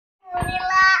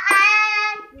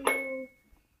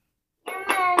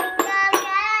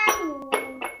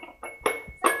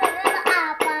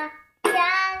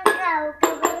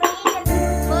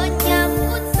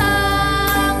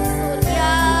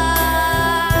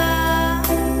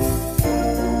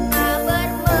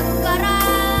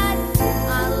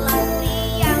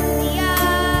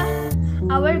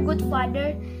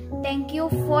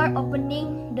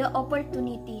the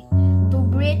opportunity to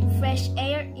breathe fresh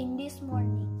air in this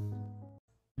morning.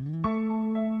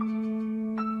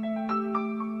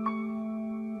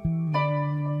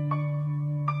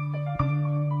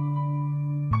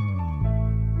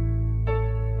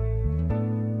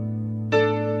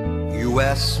 You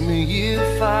ask me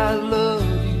if I love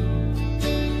you,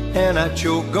 and I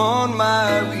choke on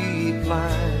my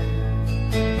reply.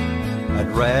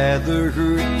 I'd rather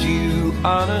hurt you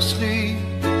honestly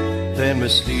than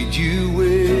mislead you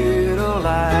with a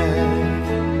lie.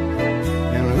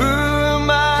 And who am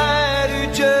I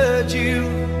to judge you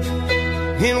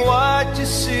in what you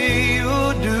say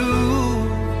or do?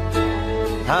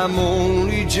 I'm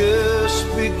only just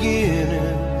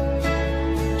beginning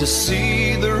to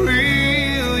see the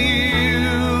real you.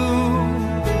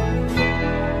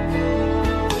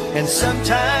 And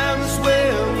sometimes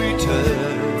when we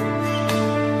touch,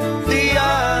 the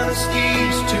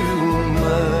honesty's too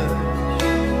much,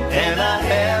 and I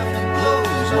have to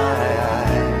close my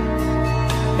eyes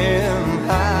and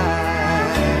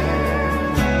hide.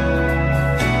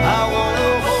 I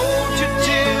wanna hold you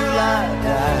till I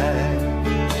die,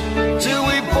 till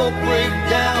we both break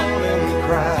down and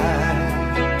cry.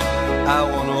 I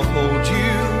wanna hold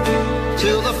you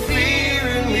till the fear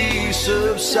in me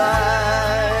subsides.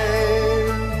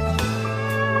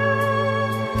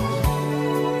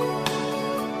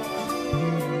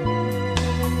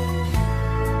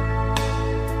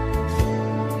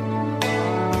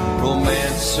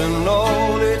 Romance and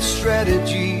all its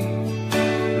strategy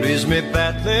leaves me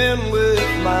battling with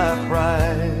my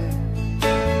pride,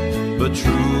 but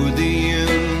through the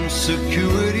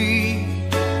insecurity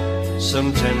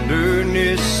some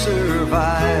tenderness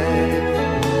survives.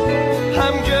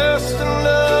 I'm just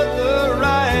another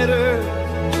writer,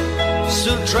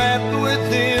 still trapped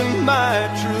within my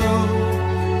truth,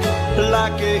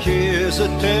 like a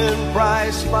hesitant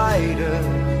prize fighter,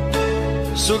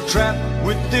 so trapped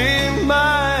within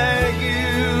my youth.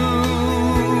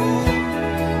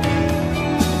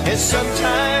 And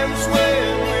sometimes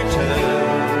when we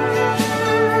touch,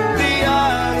 the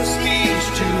honesty's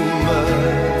too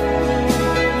much,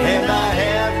 and I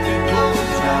have to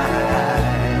close my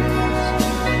eyes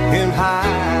and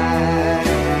hide.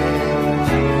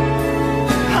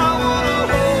 I wanna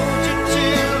hold you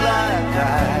till I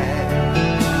die,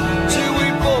 till we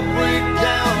both break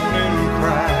down and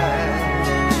cry.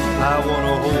 I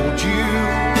wanna hold you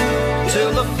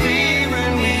till the fear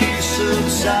in me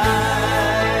subsides.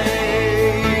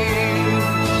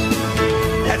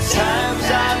 At times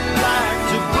I'd like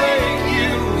to break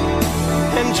you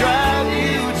and drive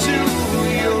you to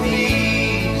your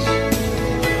knees.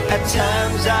 At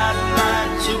times I'd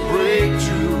like to break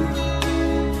through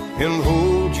and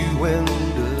hold you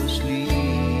endlessly.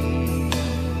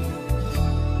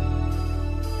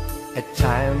 At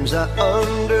times I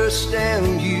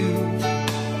understand you,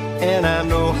 and I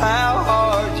know how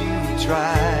hard you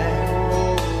try.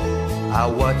 I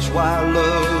watch while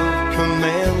love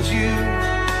commands you,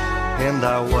 and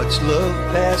I watch love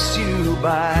pass you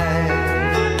by.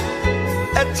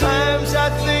 At times I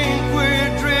think we're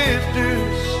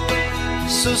drifters,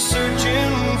 so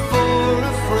searching for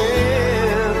a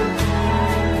friend,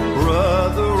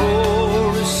 brother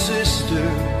or a sister,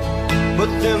 but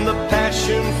then the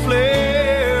passion flares